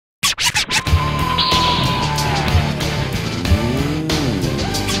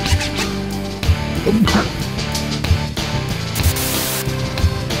So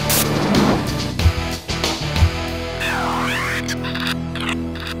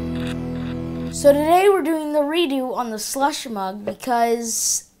today we're doing the redo on the Slush Mug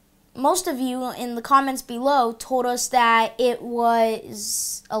because most of you in the comments below told us that it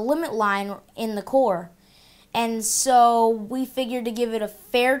was a limit line in the core. And so we figured to give it a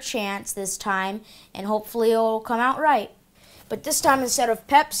fair chance this time and hopefully it'll come out right. But this time instead of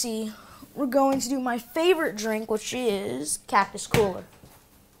Pepsi, we're going to do my favorite drink, which is Cactus Cooler.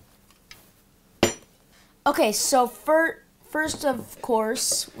 Okay, so first, of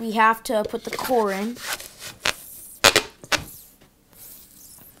course, we have to put the core in.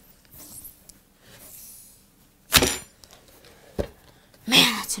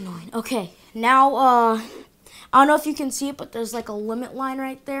 Man, that's annoying. Okay, now, I don't know if you can see it, but there's like a limit line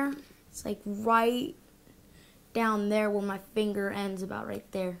right there. It's like right down there where my finger ends, about right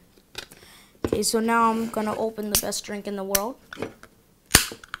there. Okay, so now I'm gonna open the best drink in the world.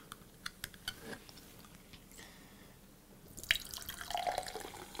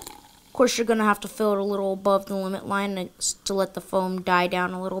 Of course, you're gonna have to fill it a little above the limit line to let the foam die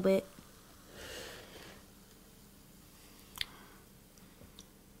down a little bit.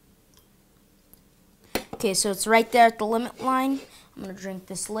 Okay, so it's right there at the limit line. I'm gonna drink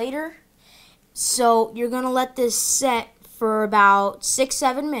this later. So you're gonna let this set for about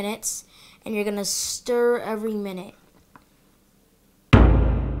 6-7 minutes, and you're gonna stir every minute.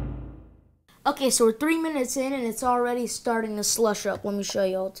 Okay, so we're 3 minutes in and it's already starting to slush up. Let me show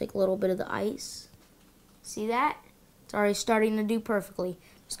you. I'll take a little bit of the ice. See that? It's already starting to do perfectly.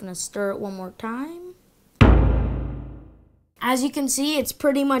 Just gonna stir it one more time. As you can see, it's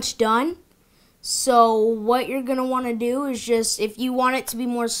pretty much done. So what you're gonna wanna do is just, if you want it to be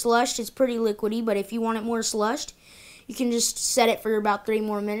more slushed, it's pretty liquidy, but if you want it more slushed, you can just set it for about 3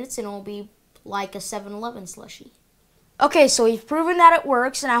 more minutes and it'll be like a 7-Eleven slushie. Okay, so we've proven that it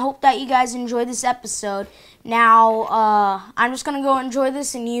works, and I hope that you guys enjoyed this episode. Now, I'm just going to go enjoy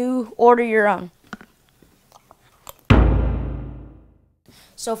this, and you order your own.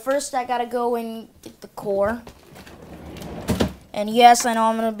 So first, I got to go and get the core. And yes, I know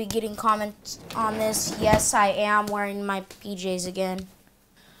I'm going to be getting comments on this. Yes, I am wearing my PJs again.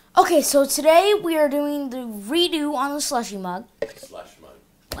 Okay, so today we are doing the redo on the Slushy Mug. Slush Mug.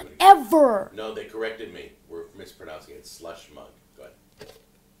 Whatever. No, they corrected me. We're mispronouncing it. Slush Mug. Go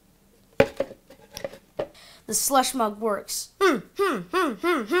ahead. The Slush Mug works. And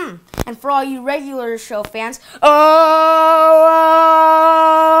for all you regular show fans, oh!